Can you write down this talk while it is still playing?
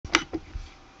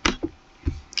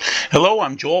Hello,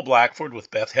 I'm Joel Blackford with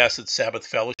Beth Hesed Sabbath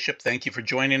Fellowship. Thank you for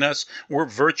joining us. We're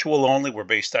virtual only. We're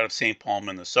based out of St. Paul,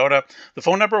 Minnesota. The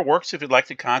phone number works if you'd like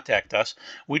to contact us.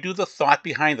 We do the thought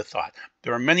behind the thought.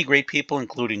 There are many great people,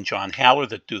 including John Haller,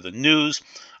 that do the news.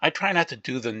 I try not to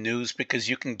do the news because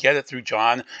you can get it through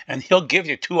John, and he'll give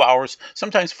you 2 hours,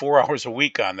 sometimes 4 hours a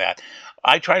week on that.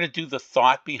 I try to do the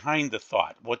thought behind the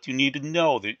thought, what you need to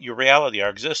know, your reality, our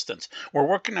existence. We're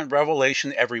working on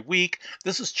Revelation every week.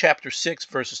 This is chapter 6,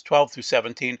 verses 12 through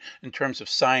 17, in terms of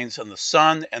signs on the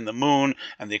sun and the moon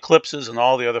and the eclipses and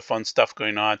all the other fun stuff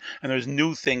going on. And there's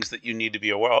new things that you need to be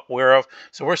aware of.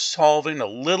 So we're solving a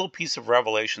little piece of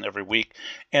Revelation every week.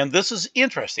 And this is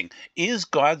interesting. Is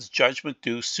God's judgment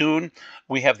due soon?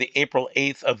 We have the April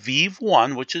 8th Aviv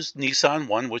 1, which is Nisan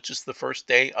 1, which is the first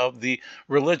day of the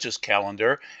religious calendar.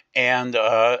 And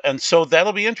so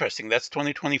that'll be interesting. That's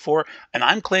 2024, and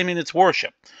I'm claiming it's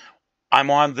worship. I'm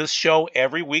on this show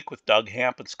every week with Doug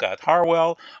Hamp and Scott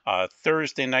Harwell,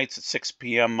 Thursday nights at 6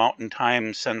 p.m. Mountain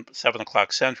Time, 7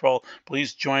 o'clock Central.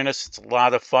 Please join us. It's a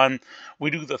lot of fun. We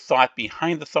do the thought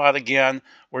behind the thought again.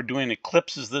 We're doing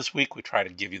eclipses this week. We try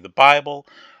to give you the Bible.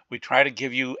 We try to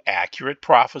give you accurate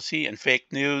prophecy and fake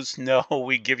news. No,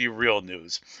 we give you real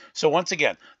news. So once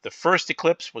again, the first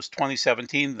eclipse was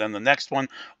 2017. Then the next one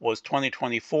was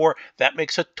 2024. That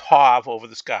makes a tav over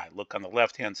the sky. Look on the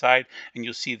left-hand side, and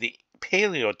you'll see the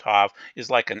paleotav is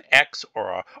like an X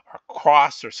or a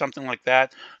cross or something like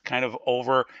that, kind of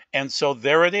over. And so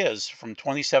there it is from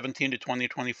 2017 to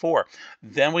 2024.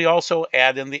 Then we also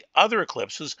add in the other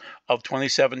eclipses of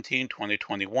 2017,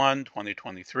 2021,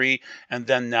 2023, and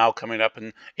then now coming up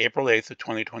in April 8th of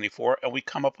 2024, and we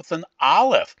come up with an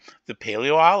Aleph, the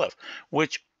paleo Aleph,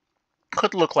 which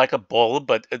could look like a bull,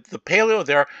 but the paleo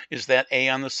there is that A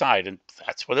on the side, and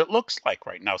that's what it looks like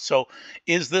right now. So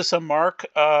is this a mark?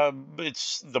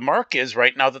 The mark is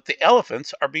right now that the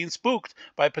elephants are being spooked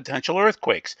by potential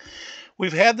earthquakes.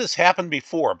 We've had this happen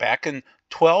before. Back in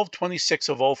 12/26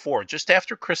 of '04, just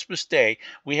after Christmas Day,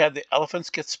 we had the elephants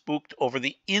get spooked over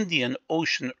the Indian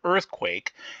Ocean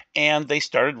earthquake, and they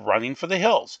started running for the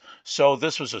hills. So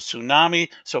this was a tsunami.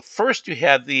 So first you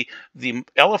had the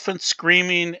elephants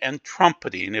screaming and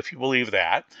trumpeting, if you believe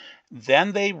that.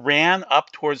 Then they ran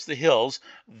up towards the hills.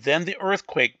 Then the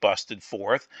earthquake busted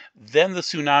forth. Then the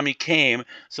tsunami came.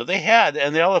 So they had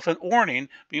an elephant warning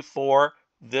before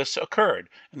this occurred.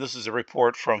 And this is a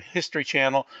report from History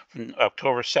Channel from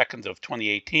October 2nd of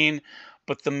 2018.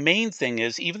 But the main thing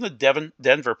is, even the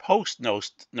Denver Post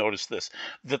noticed this,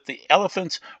 that the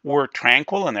elephants were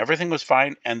tranquil and everything was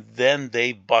fine, and then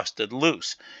they busted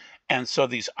loose. And so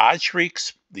these odd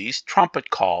shrieks, these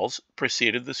trumpet calls,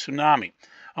 preceded the tsunami.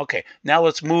 Okay, now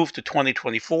let's move to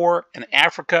 2024 in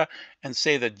Africa and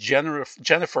say that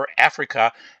Jennifer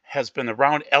Africa has been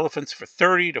around elephants for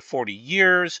 30 to 40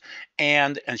 years,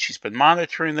 and she's been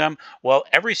monitoring them. Well,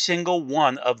 every single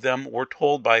one of them, we're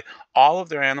told by all of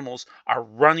their animals, are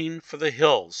running for the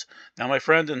hills. Now, my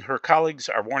friend and her colleagues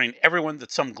are warning everyone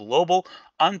that some global,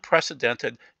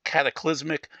 unprecedented,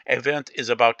 cataclysmic event is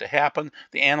about to happen.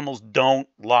 The animals don't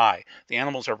lie. The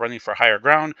animals are running for higher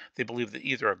ground. They believe that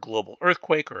either a global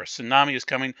earthquake or a tsunami is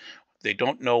coming. They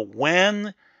don't know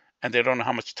when, and they don't know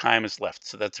how much time is left.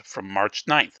 So that's from March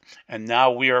 9th. And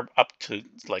now we are up to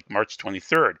like March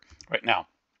 23rd right now.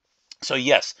 So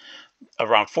yes,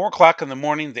 around 4 o'clock in the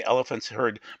morning, the elephants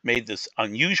made this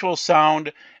unusual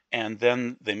sound, and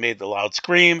then they made the loud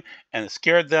scream, and it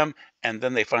scared them, and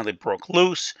then they finally broke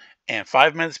loose. And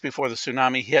 5 minutes before the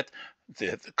tsunami hit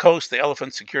the coast, the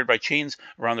elephants, secured by chains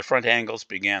around the front angles,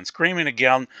 began screaming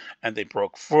again, and they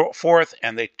broke forth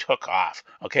and they took off.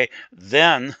 Okay,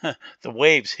 then the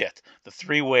waves hit, the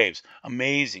 3 waves.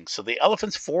 Amazing. So the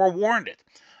elephants forewarned it.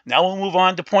 Now we'll move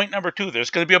on to point number 2. There's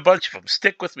going to be a bunch of them.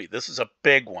 Stick with me. This is a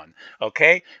big one.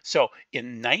 Okay, so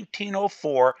in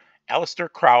 1904,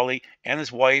 Aleister Crowley and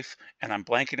his wife, and I'm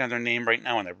blanking on their name right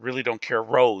now, and I really don't care,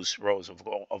 Rose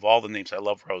of all the names. I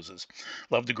love roses,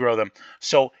 love to grow them.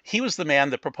 So he was the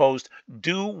man that proposed,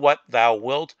 do what thou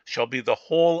wilt shall be the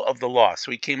whole of the law.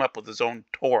 So he came up with his own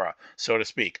Torah, so to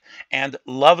speak. And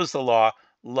love is the law,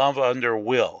 love under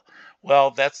will.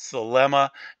 Well, that's the lemma,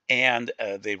 and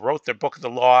they wrote their book of the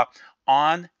law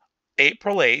on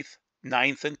April 8th,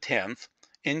 9th, and 10th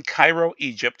in Cairo,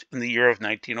 Egypt, in the year of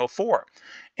 1904.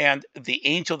 And the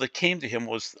angel that came to him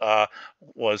was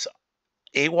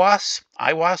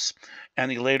Aiwass,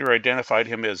 and he later identified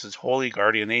him as his holy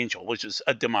guardian angel, which is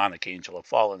a demonic angel, a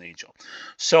fallen angel.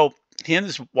 So he and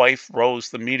his wife,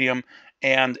 Rose, the medium,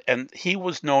 and he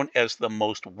was known as the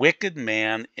most wicked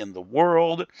man in the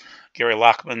world. Gary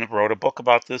Lachman wrote a book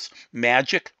about this,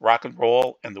 Magic, Rock and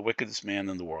Roll, and the Wickedest Man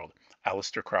in the World,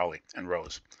 Aleister Crowley and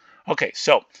Rose. Okay,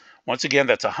 so once again,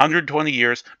 that's 120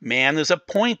 years. Man is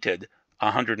appointed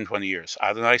 120 years.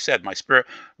 As I said, my spirit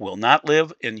will not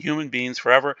live in human beings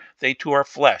forever. They too are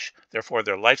flesh. Therefore,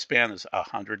 their lifespan is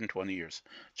 120 years.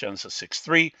 Genesis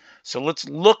 6:3. So let's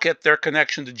look at their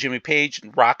connection to Jimmy Page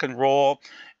and rock and roll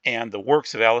and the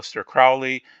works of Aleister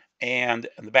Crowley and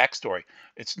the backstory.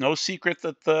 It's no secret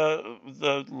that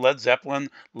the Led Zeppelin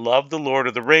loved the Lord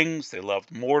of the Rings. They loved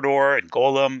Mordor and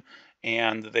Golem,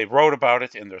 and they wrote about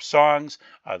it in their songs.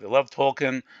 They loved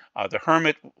Tolkien. The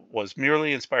Hermit was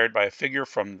merely inspired by a figure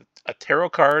from a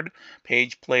tarot card.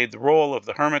 Page played the role of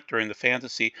the Hermit during the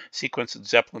fantasy sequence in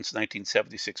Zeppelin's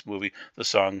 1976 movie. The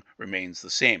song remains the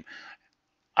same.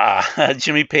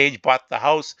 Jimmy Page bought the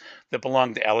house that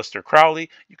belonged to Aleister Crowley.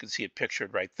 You can see it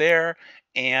pictured right there,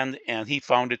 and he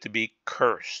found it to be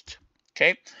cursed.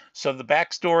 Okay, so the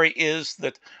backstory is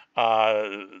that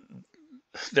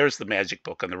there's the magic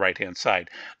book on the right hand side.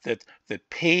 That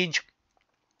Page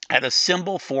had a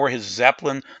symbol for his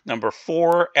Zeppelin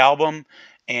 #4 album,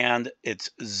 and it's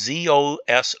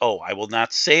ZOSO. I will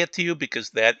not say it to you because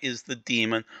that is the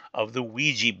demon of the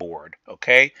Ouija board.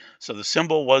 Okay, so the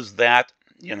symbol was that.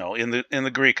 In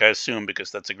the Greek, I assume,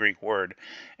 because that's a Greek word.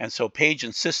 And so Page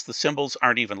insists the symbols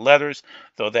aren't even letters,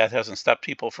 though that hasn't stopped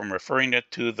people from referring it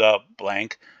to the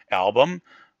blank album,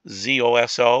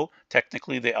 ZOSO.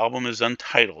 Technically, the album is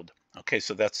untitled. Okay,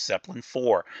 so that's Zeppelin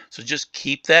 4. So just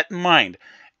keep that in mind.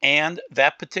 And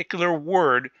that particular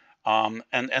word,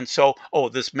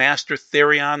 this Master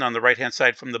Therion on the right-hand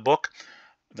side from the book,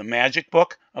 the magic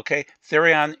book, okay,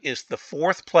 Therion is the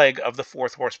fourth plague of the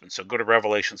fourth horseman. So go to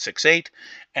Revelation 6:8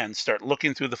 and start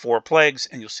looking through the four plagues,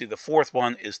 and you'll see the fourth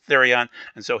one is Therion.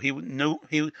 And so he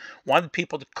wanted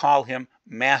people to call him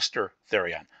Master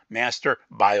Therion, Master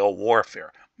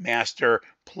Biowarfare, Master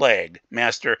Plague,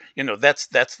 Master,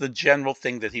 that's the general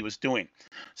thing that he was doing.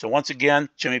 So once again,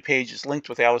 Jimmy Page is linked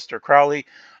with Aleister Crowley.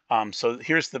 So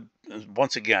here's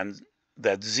once again,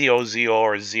 that ZOZO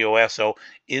or ZOSO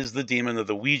is the demon of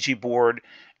the Ouija board,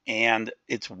 and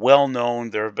it's well known.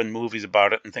 There have been movies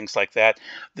about it and things like that.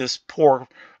 This poor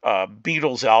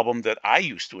Beatles album that I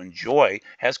used to enjoy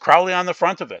has Crowley on the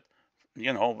front of it.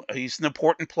 He's an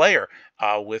important player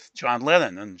with John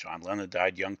Lennon, and John Lennon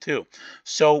died young too.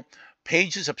 So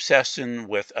Page's obsession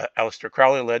with Aleister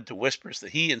Crowley led to whispers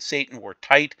that he and Satan were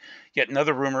tight. Yet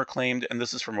another rumor claimed, and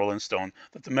this is from Rolling Stone,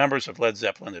 that the members of Led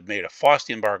Zeppelin had made a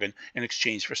Faustian bargain in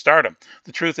exchange for stardom.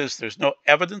 The truth is, there's no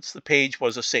evidence that Page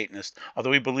was a Satanist,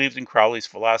 although he believed in Crowley's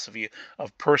philosophy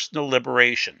of personal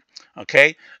liberation.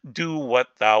 Okay? Do what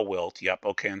thou wilt. Yep,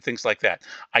 okay, and things like that.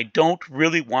 I don't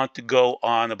really want to go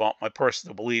on about my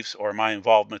personal beliefs or my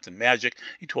involvement in magic,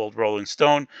 he told Rolling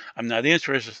Stone. I'm not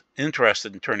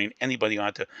interested in turning anybody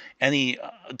on to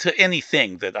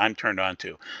anything that I'm turned on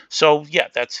to. So yeah,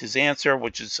 that's his answer,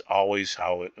 which is always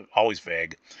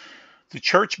vague. The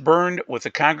church burned with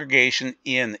the congregation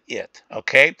in it.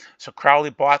 Okay, so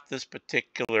Crowley bought this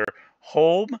particular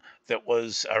home that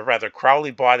was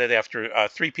Crowley bought it after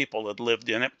three people had lived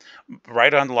in it,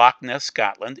 right on Loch Ness,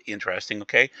 Scotland. Interesting.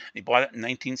 Okay, he bought it in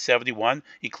 1971.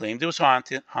 He claimed it was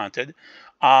haunted.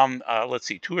 Let's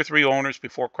see, 2 or 3 owners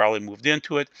before Crowley moved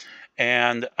into it,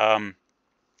 and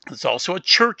there's also a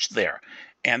church there,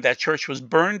 and that church was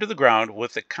burned to the ground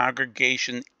with the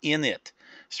congregation in it.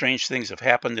 Strange things have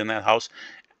happened in that house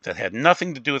that had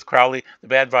nothing to do with Crowley. The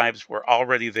bad vibes were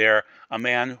already there. A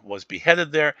man was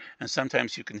beheaded there, and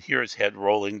sometimes you can hear his head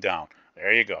rolling down.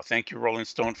 There you go. Thank you, Rolling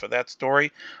Stone, for that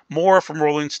story. More from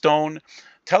Rolling Stone.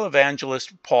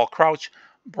 Televangelist Paul Crouch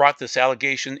brought this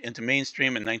allegation into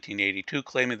mainstream in 1982,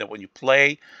 claiming that when you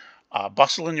play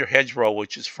Bustle in Your Hedgerow,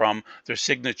 which is from their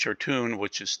signature tune,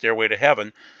 which is Stairway to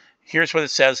Heaven, here's what it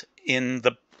says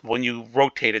when you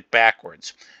rotate it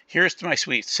backwards. Here's to my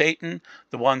sweet Satan,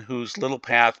 the one whose little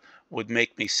path would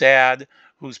make me sad,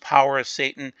 whose power is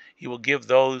Satan. He will give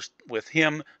those with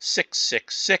him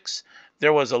 666.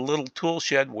 There was a little tool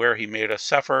shed where he made us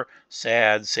suffer,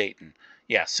 sad Satan.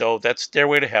 Yeah, so that's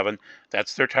Stairway to Heaven.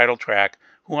 That's their title track.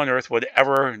 Who on earth would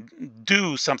ever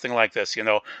do something like this?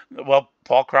 Well,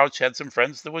 Paul Crouch had some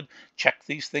friends that would check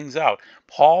these things out.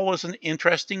 Paul was an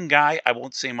interesting guy. I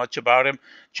won't say much about him.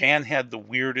 Jan had the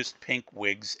weirdest pink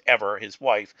wigs ever, his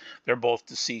wife. They're both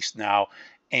deceased now.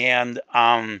 And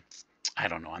I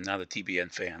don't know. I'm not a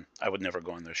TBN fan. I would never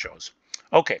go on their shows.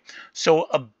 Okay, so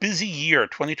a busy year.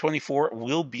 2024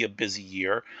 will be a busy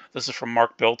year. This is from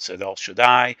Mark Biltz at El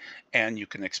Shaddai, and you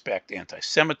can expect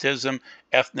anti-Semitism,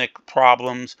 ethnic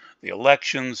problems, the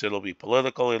elections. It'll be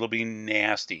political. It'll be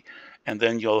nasty. And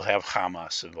then you'll have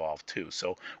Hamas involved too.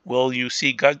 So will you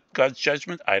see God's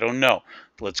judgment? I don't know.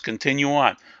 Let's continue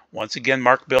on. Once again,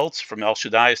 Mark Biltz from El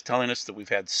Shaddai is telling us that we've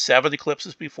had 7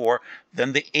 eclipses before.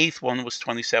 Then the 8th one was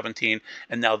 2017.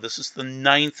 And now this is the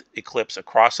 9th eclipse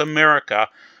across America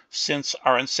since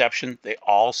our inception. They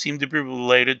all seem to be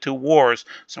related to wars.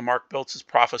 So Mark Biltz is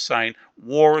prophesying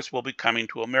wars will be coming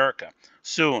to America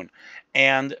soon.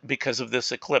 And because of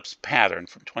this eclipse pattern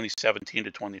from 2017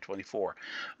 to 2024,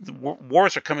 the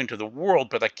wars are coming to the world,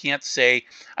 but I can't say,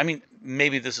 I mean,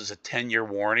 maybe this is a 10-year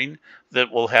warning that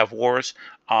we'll have wars,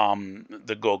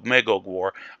 the Gog-Magog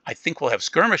war. I think we'll have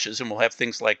skirmishes and we'll have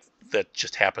things like that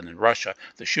just happened in Russia,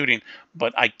 the shooting,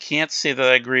 but I can't say that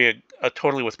I agree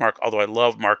totally with Mark, although I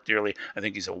love Mark dearly. I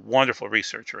think he's a wonderful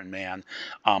researcher and man,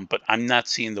 but I'm not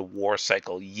seeing the war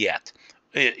cycle yet.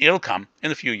 It'll come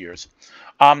in a few years.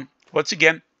 Once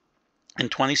again, in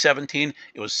 2017,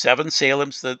 it was 7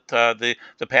 Salems that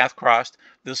the path crossed.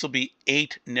 This will be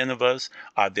 8 Ninevehs.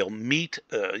 They'll meet,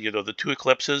 the 2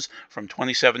 eclipses from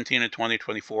 2017 and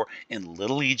 2024 in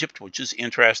Little Egypt, which is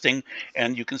interesting.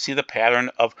 And you can see the pattern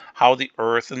of how the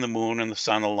Earth and the Moon and the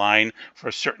Sun align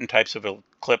for certain types of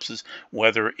eclipses,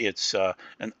 whether it's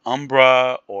an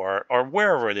umbra or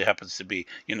wherever it happens to be,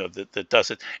 that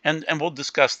does it. And we'll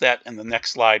discuss that in the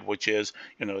next slide, which is,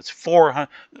 it's 400.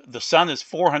 The Sun is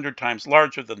 400 times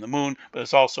larger than the Moon, but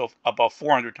it's also about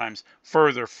 400 times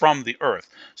further from the Earth.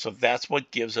 So that's what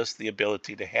gives us the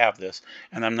ability to have this.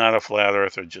 And I'm not a flat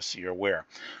earther, just so you're aware.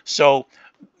 So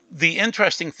the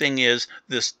interesting thing is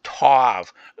this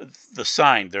Tav, the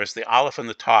sign. There's the Aleph and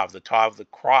the Tav, the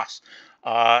cross.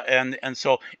 And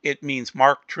so it means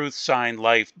mark, truth, sign,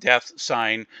 life, death,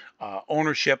 sign,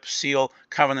 ownership, seal,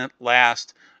 covenant,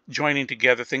 last, joining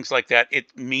together, things like that.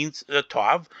 It means the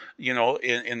Tav,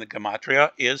 in the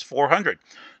Gematria is 400.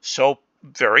 So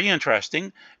very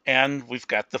interesting. And we've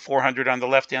got the 400 on the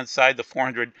left-hand side, the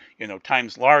 400,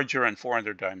 times larger and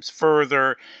 400 times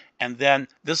further. And then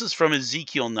this is from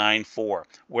Ezekiel 9:4,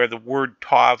 where the word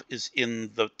Tav is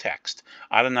in the text.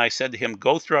 Adonai said to him,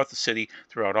 go throughout the city,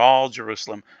 throughout all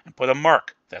Jerusalem, and put a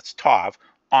mark, that's Tav,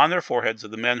 on their foreheads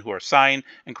of the men who are sighing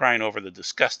and crying over the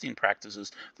disgusting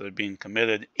practices that are being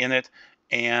committed in it.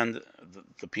 And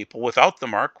the people without the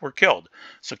mark were killed.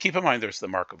 So keep in mind, there's the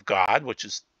mark of God, which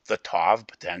is the Tav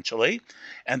potentially,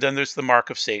 and then there's the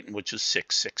mark of Satan, which is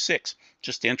 666.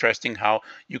 Just interesting how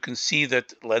you can see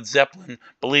that Led Zeppelin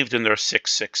believed in their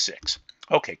 666.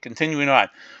 Okay, continuing on.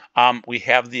 We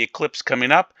have the eclipse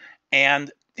coming up,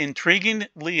 and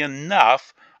intriguingly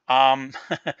enough,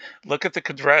 look at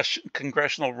the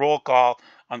congressional roll call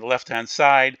on the left-hand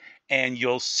side, and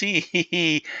you'll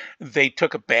see they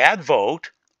took a bad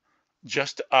vote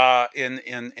just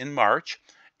in March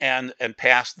and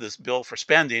passed this bill for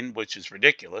spending, which is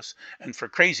ridiculous, and for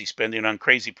crazy spending on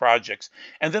crazy projects.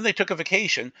 And then they took a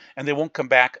vacation, and they won't come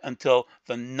back until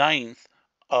the 9th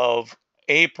of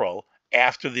April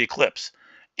after the eclipse.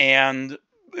 And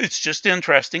it's just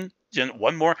interesting.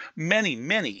 One more, many,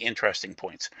 many interesting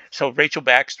points. So Rachel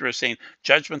Baxter is saying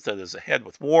judgment that is ahead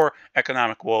with war,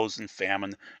 economic woes, and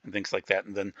famine, and things like that.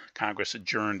 And then Congress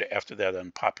adjourned after that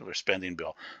unpopular spending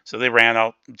bill. So they ran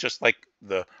out just like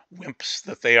the wimps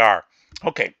that they are.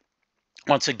 Okay,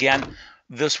 once again,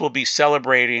 this will be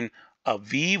celebrating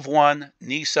Aviv 1,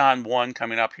 Nissan 1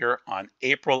 coming up here on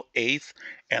April 8th,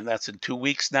 and that's in 2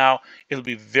 weeks now. It'll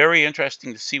be very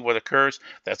interesting to see what occurs.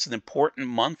 That's an important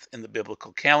month in the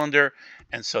biblical calendar,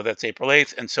 and so that's April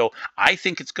 8th. And so I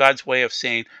think it's God's way of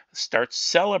saying, start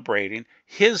celebrating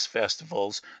his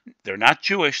festivals. They're not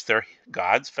Jewish, they're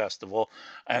God's festival.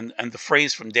 And the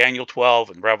phrase from Daniel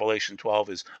 12 and Revelation 12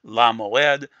 is La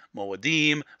Moed,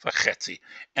 Moedim, Vachetzi.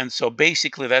 And so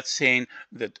basically that's saying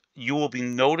that you will be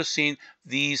noticing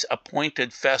these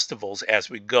appointed festivals as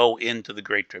we go into the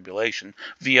Great Tribulation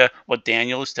via what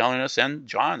Daniel is telling us and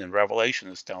John in Revelation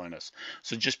is telling us.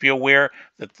 So just be aware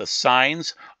that the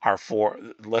signs are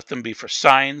let them be for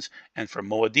signs and for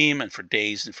Moedim and for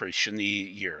days and for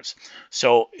Shani years.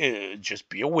 So just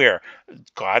be aware,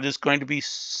 God is going to be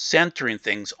centering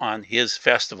things on his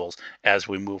festivals as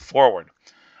we move forward.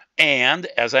 And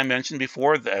as I mentioned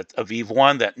before, that Aviv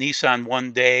 1, that Nissan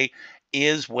 1 day,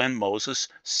 is when Moses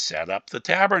set up the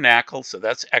tabernacle. So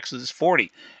that's Exodus 40.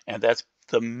 And that's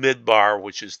the Midbar,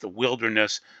 which is the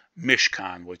wilderness,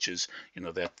 Mishkan, which is,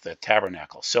 that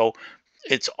tabernacle. So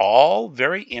it's all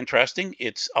very interesting.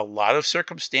 It's a lot of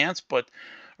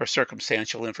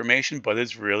circumstantial information, but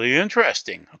it's really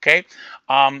interesting. Okay.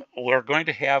 We're going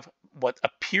to have what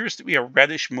appears to be a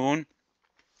reddish moon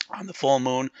on the full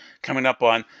moon coming up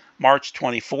on March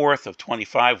 24th of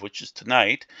 25, which is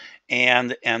tonight,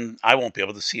 and I won't be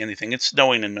able to see anything. It's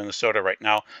snowing in Minnesota right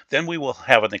now. Then we will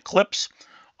have an eclipse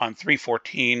on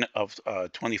 3/14 of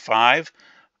 25,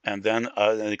 and then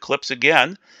an eclipse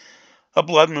again, a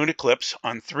blood moon eclipse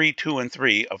on 3, 2, and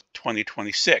 3 of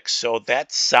 2026. So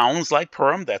that sounds like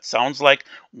Purim. That sounds like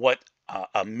what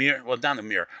Amir, well, not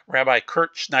Amir, Rabbi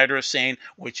Kurt Schneider is saying,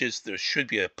 which is there should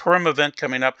be a Purim event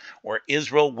coming up where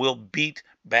Israel will beat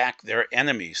back their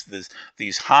enemies,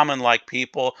 these Haman-like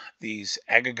people, these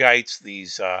Agagites,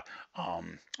 these, oh,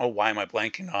 why am I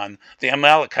blanking on the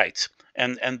Amalekites?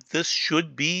 And this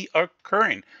should be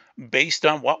occurring based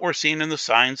on what we're seeing in the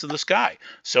signs of the sky.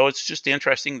 So it's just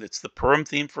interesting. That's the Purim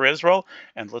theme for Israel,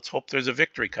 and let's hope there's a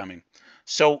victory coming.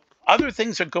 So other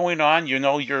things are going on.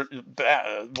 You're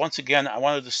once again, I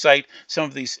wanted to cite some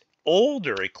of these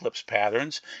older eclipse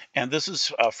patterns, and this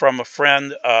is from a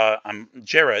friend,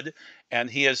 Jared, and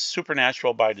he is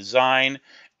supernatural by design,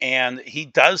 and he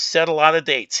does set a lot of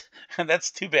dates, and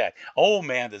that's too bad. Oh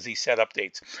man, does he set up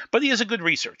dates. But he is a good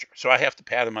researcher, so I have to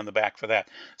pat him on the back for that.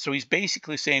 So he's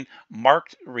basically saying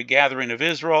marked regathering of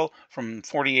Israel from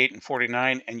 48 and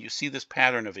 49, and you see this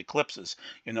pattern of eclipses.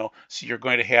 So you're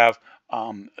going to have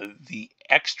the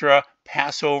extra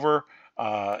Passover,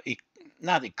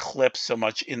 not eclipse so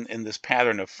much in this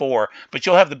pattern of 4, but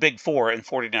you'll have the big 4 in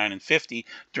 49 and 50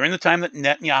 during the time that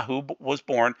Netanyahu was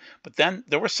born. But then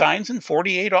there were signs in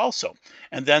 48 also.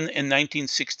 And then in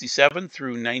 1967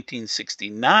 through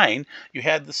 1969, you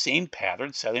had the same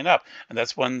pattern setting up. And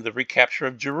that's when the recapture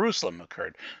of Jerusalem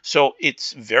occurred. So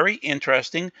it's very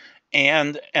interesting.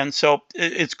 And so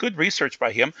it's good research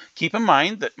by him. Keep in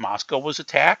mind that Moscow was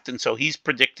attacked, and so he's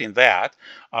predicting that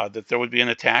there would be an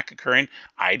attack occurring.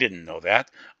 I didn't know that.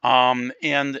 And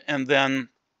then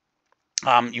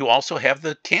you also have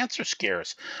the cancer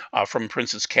scares from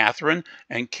Princess Catherine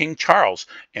and King Charles.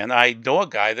 And I know a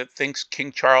guy that thinks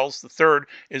King Charles III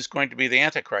is going to be the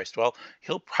Antichrist. Well,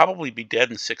 he'll probably be dead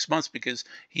in 6 months because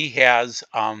he has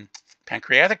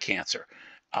pancreatic cancer.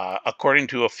 According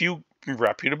to a few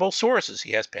reputable sources,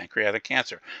 he has pancreatic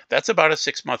cancer. That's about a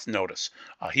 6-month notice.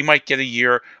 He might get a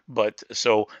year, but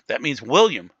so that means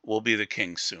William will be the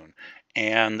king soon.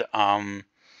 And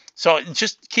so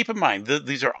just keep in mind,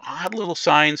 these are odd little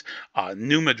signs.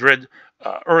 New Madrid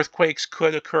earthquakes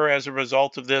could occur as a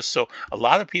result of this. So a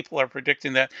lot of people are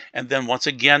predicting that. And then once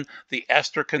again, the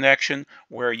Esther connection,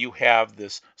 where you have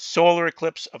this solar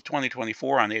eclipse of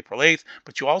 2024 on April 8th,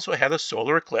 but you also had a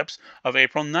solar eclipse of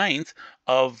April 9th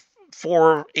of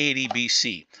 480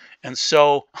 BC. And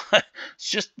so it's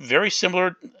just very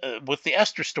similar with the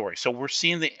Esther story. So we're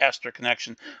seeing the Esther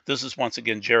connection. This is once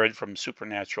again Jared from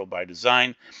Supernatural by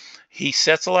Design. He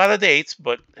sets a lot of dates,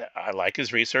 but I like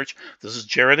his research. This is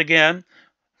Jared again,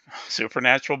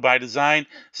 Supernatural by Design,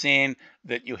 saying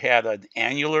that you had an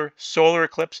annular solar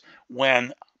eclipse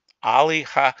when Ali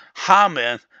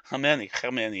Khamenei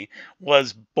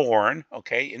was born,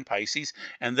 okay, in Pisces,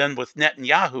 and then with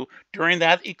Netanyahu, during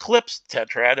that eclipse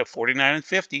tetrad of 49 and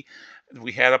 50,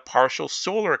 we had a partial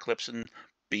solar eclipse, and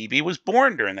Bibi was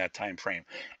born during that time frame.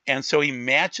 And so he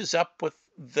matches up with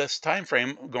this time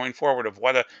frame going forward of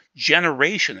what a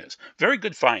generation is. Very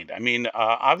good find. I mean,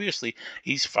 obviously,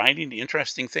 he's finding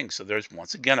interesting things. So there's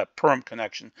once again a Purim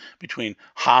connection between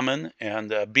Haman and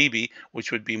Bibi,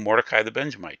 which would be Mordecai the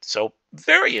Benjamite. So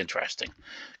very interesting.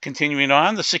 Continuing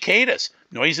on, the cicadas,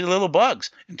 noisy little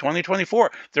bugs. In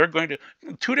 2024,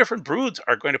 two different broods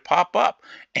are going to pop up,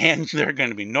 and they're going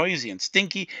to be noisy and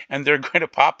stinky, and they're going to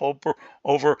pop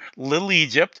over Little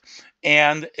Egypt,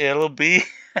 and it'll be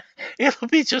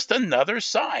just another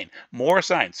sign, more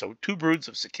signs. So 2 broods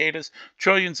of cicadas,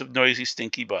 trillions of noisy,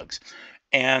 stinky bugs.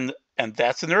 And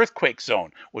that's an earthquake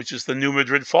zone, which is the New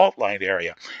Madrid fault line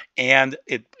area. And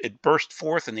it burst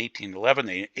forth in 1811,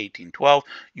 1812.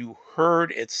 You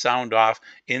heard it sound off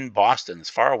in Boston, as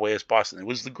far away as Boston. It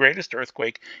was the greatest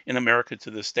earthquake in America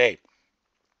to this day.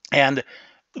 And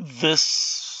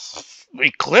this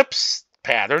eclipse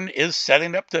pattern is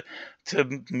setting up to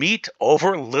meet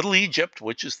over Little Egypt,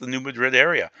 which is the New Madrid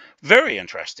area. Very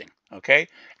interesting, okay?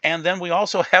 And then we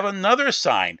also have another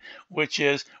sign, which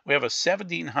is we have a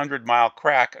 1,700-mile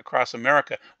crack across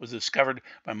America was discovered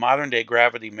by modern-day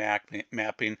gravity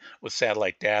mapping with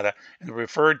satellite data and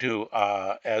referred to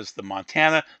as the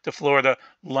Montana to Florida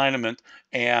lineament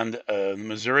and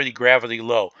Missouri gravity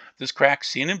low. This crack,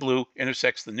 seen in blue,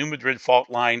 intersects the New Madrid fault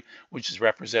line, which is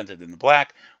represented in the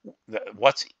black.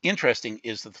 What's interesting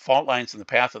is that the fault lines in the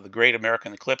path of the Great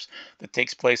American Eclipse that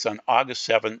takes place on August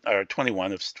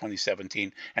 21 of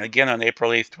 2017 and again on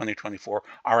April 8th, 2024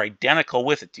 are identical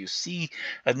with it. Do you see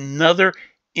another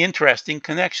interesting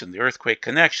connection? The earthquake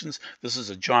connections. This is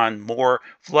a John Moore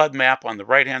flood map on the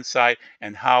right-hand side,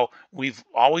 and how we've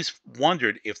always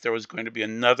wondered if there was going to be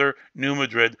another New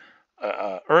Madrid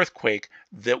earthquake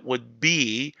that would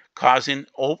be causing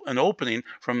an opening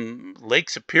from Lake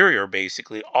Superior,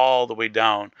 basically, all the way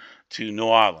down to New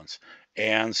Orleans.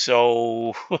 And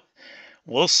so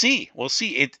we'll see. We'll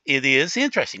see. It is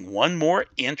interesting. One more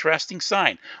interesting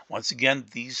sign. Once again,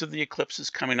 these are the eclipses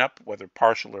coming up, whether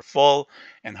partial or full,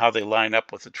 and how they line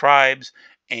up with the tribes.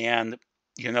 And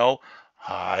you know,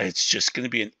 it's just going to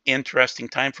be an interesting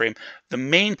time frame. The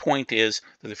main point is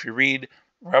that if you read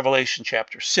Revelation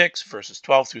chapter 6, verses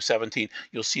 12 through 17,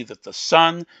 you'll see that the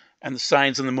sun and the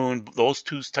signs of the moon, those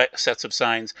two sets of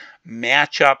signs,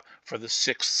 match up for the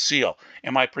sixth seal.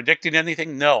 Am I predicting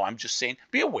anything? No, I'm just saying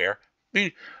be aware.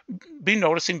 Be, be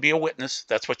noticing, be a witness.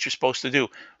 That's what you're supposed to do.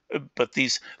 But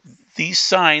these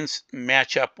signs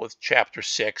match up with chapter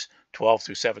 6, 12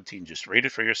 through 17. Just read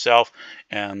it for yourself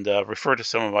and refer to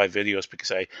some of my videos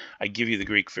because I give you the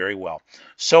Greek very well.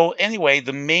 So anyway,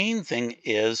 the main thing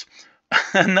is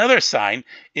another sign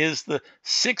is the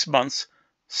 6 months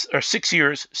or 6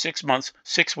 years, 6 months,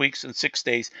 6 weeks, and 6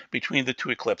 days between the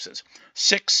two eclipses.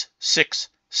 6, 6,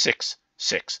 6,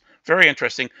 6. Very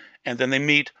interesting. And then they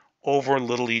meet over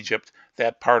Little Egypt,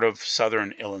 that part of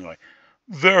southern Illinois.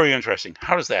 Very interesting.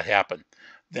 How does that happen?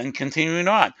 Then continuing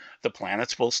on, the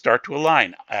planets will start to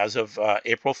align as of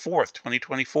April 4th,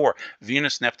 2024,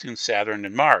 Venus, Neptune, Saturn,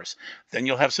 and Mars. Then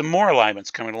you'll have some more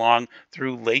alignments coming along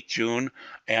through late June,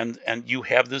 and you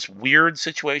have this weird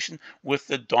situation with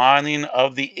the dawning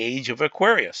of the age of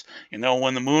Aquarius. You know,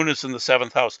 when the moon is in the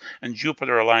 7th house and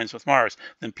Jupiter aligns with Mars,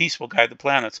 then peace will guide the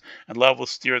planets and love will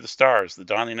steer the stars, the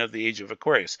dawning of the age of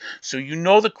Aquarius. So you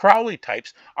know the Crowley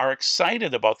types are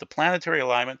excited about the planetary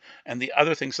alignment and the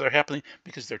other things that are happening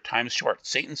because their time is short.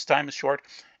 Satan's time is short,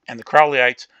 and the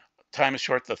Crowleyites' time is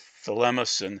short. The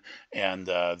Thelemus and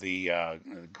the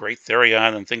Great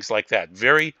Therion and things like that.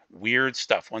 Very weird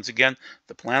stuff. Once again,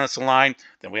 the planets align.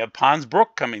 Then we have Pons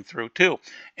Brook coming through too,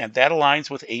 and that aligns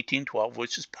with 1812,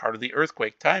 which is part of the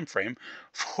earthquake time frame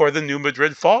for the New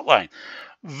Madrid fault line.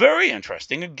 Very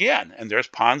interesting again. And there's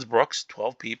Pons Brooks,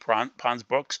 12P Pons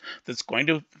Brooks, that's going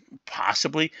to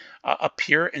possibly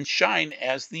appear and shine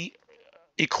as the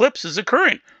eclipse is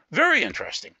occurring. Very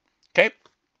interesting. Okay.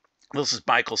 This is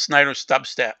Michael Snyder's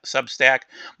Substack.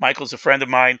 Michael's a friend of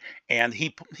mine, and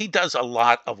he does a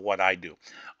lot of what I do.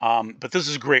 But this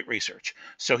is great research.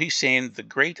 So he's saying the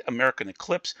Great American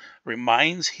Eclipse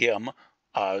reminds him,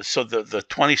 so the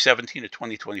 2017 to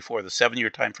 2024, the 7-year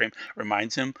time frame,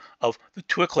 reminds him of the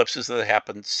two eclipses that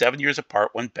happened 7 years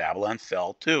apart when Babylon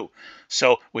fell too.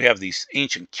 So we have these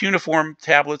ancient cuneiform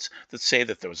tablets that say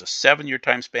that there was a 7-year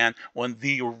time span when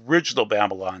the original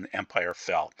Babylon Empire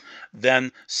fell.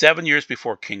 Then 7 years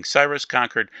before King Cyrus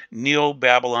conquered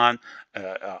Neo-Babylon,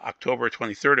 October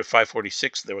 23rd of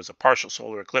 546, there was a partial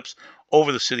solar eclipse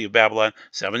over the city of Babylon.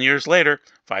 7 years later,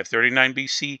 539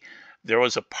 BC, there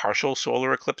was a partial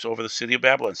solar eclipse over the city of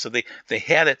Babylon. So they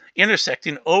had it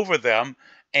intersecting over them,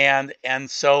 and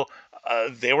so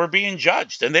they were being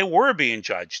judged, and they were being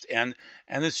judged. And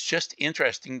it's just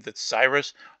interesting that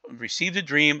Cyrus received a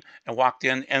dream and walked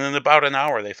in, and in about an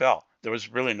hour they fell. There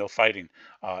was really no fighting.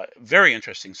 Very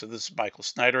interesting. So this is Michael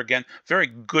Snyder again. Very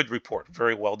good report.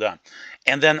 Very well done.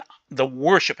 And then the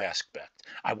worship aspect.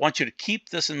 I want you to keep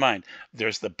this in mind.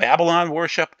 There's the Babylon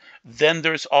worship. Then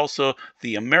there's also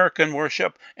the American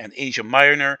worship and Asia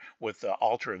Minor with the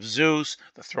altar of Zeus,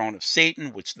 the throne of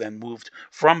Satan, which then moved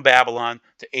from Babylon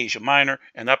to Asia Minor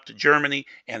and up to Germany.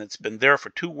 And it's been there for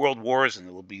 2 world wars, and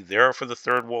it'll be there for the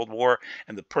 3rd World War.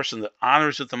 And the person that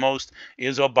honors it the most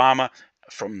is Obama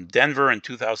from Denver in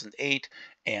 2008.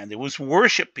 And it was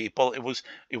worship, people. It was,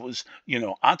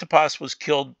 Antipas was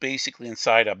killed basically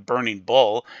inside a burning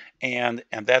bull, and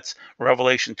that's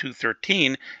Revelation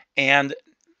 2:13. And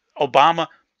Obama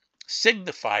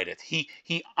signified it.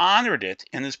 He honored it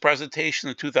in his presentation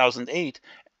in 2008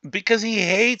 because he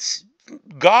hates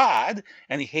God,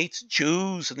 and he hates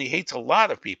Jews, and he hates a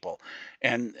lot of people.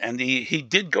 And he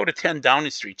did go to 10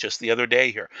 Downing Street just the other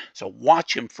day here. So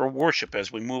watch him for worship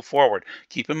as we move forward.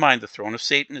 Keep in mind the throne of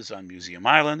Satan is on Museum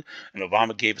Island, and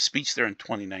Obama gave a speech there in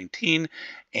 2019,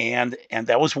 and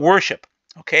that was worship.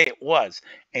 Okay, it was.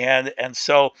 And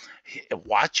so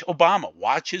watch Obama,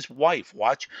 watch his wife,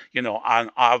 watch, on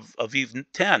Aviv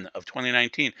 10 of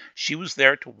 2019. She was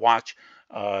there to watch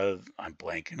I'm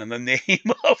blanking on the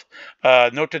name of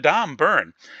Notre Dame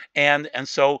burn. And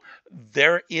so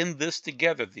they're in this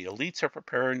together. The elites are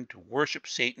preparing to worship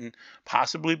Satan,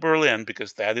 possibly Berlin,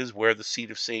 because that is where the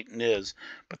seat of Satan is.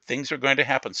 But things are going to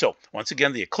happen. So once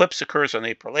again, the eclipse occurs on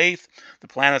April 8th. The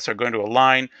planets are going to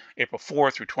align April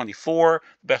 4 through 24.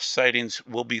 The best sightings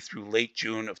will be through late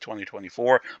June of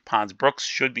 2024. Pons Brooks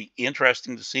should be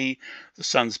interesting to see. The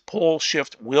sun's pole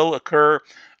shift will occur.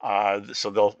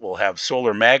 So we'll have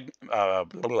solar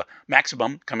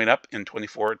maximum coming up in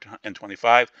 24 and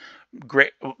 25.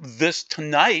 Great. This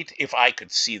tonight, if I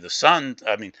could see the sun,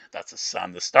 I mean, that's the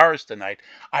sun, the stars tonight,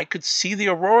 I could see the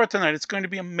aurora tonight. It's going to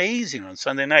be amazing on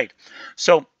Sunday night.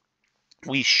 So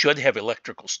we should have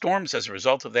electrical storms as a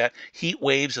result of that, heat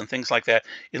waves and things like that.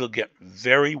 It'll get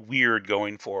very weird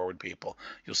going forward, people.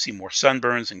 You'll see more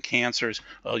sunburns and cancers.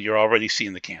 Well, you're already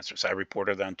seeing the cancers. I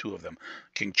reported on 2 of them,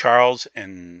 King Charles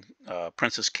and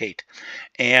Princess Kate.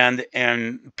 And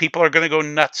people are going to go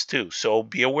nuts too, so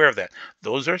be aware of that.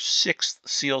 Those are 6th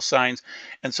seal signs.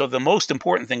 And so the most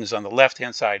important thing is on the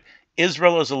left-hand side,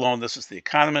 Israel is alone. This is the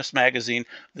Economist magazine.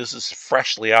 This is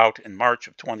freshly out in March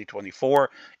of 2024.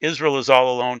 Israel is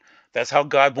all alone. That's how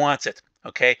God wants it.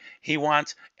 Okay? He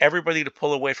wants everybody to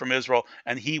pull away from Israel,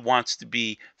 and he wants to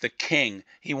be the king.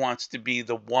 He wants to be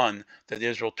the one that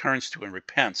Israel turns to and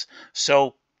repents.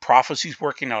 So prophecy's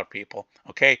working out, people.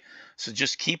 Okay? So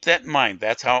just keep that in mind.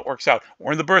 That's how it works out.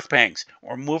 We're in the birth pangs.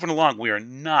 We're moving along. We are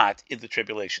not in the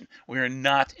tribulation. We are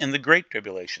not in the great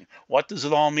tribulation. What does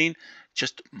it all mean?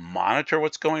 Just monitor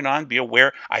what's going on. Be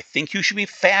aware. I think you should be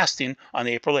fasting on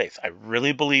April 8th. I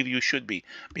really believe you should be,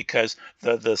 because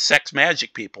the sex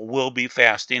magic people will be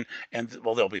fasting, and,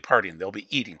 well, they'll be partying. They'll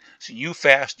be eating. So you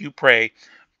fast, you pray,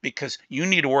 because you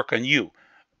need to work on you.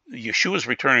 Yeshua's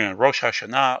returning on Rosh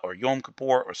Hashanah or Yom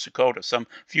Kippur or Sukkot or some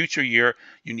future year.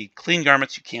 You need clean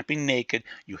garments. You can't be naked.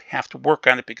 You have to work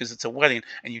on it because it's a wedding,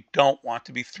 and you don't want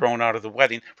to be thrown out of the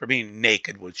wedding for being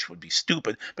naked, which would be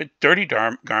stupid. But dirty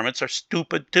garments are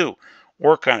stupid too.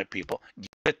 Work on it, people. Get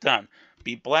it done.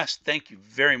 Be blessed. Thank you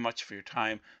very much for your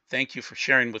time. Thank you for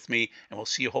sharing with me, and we'll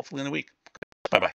see you hopefully in a week.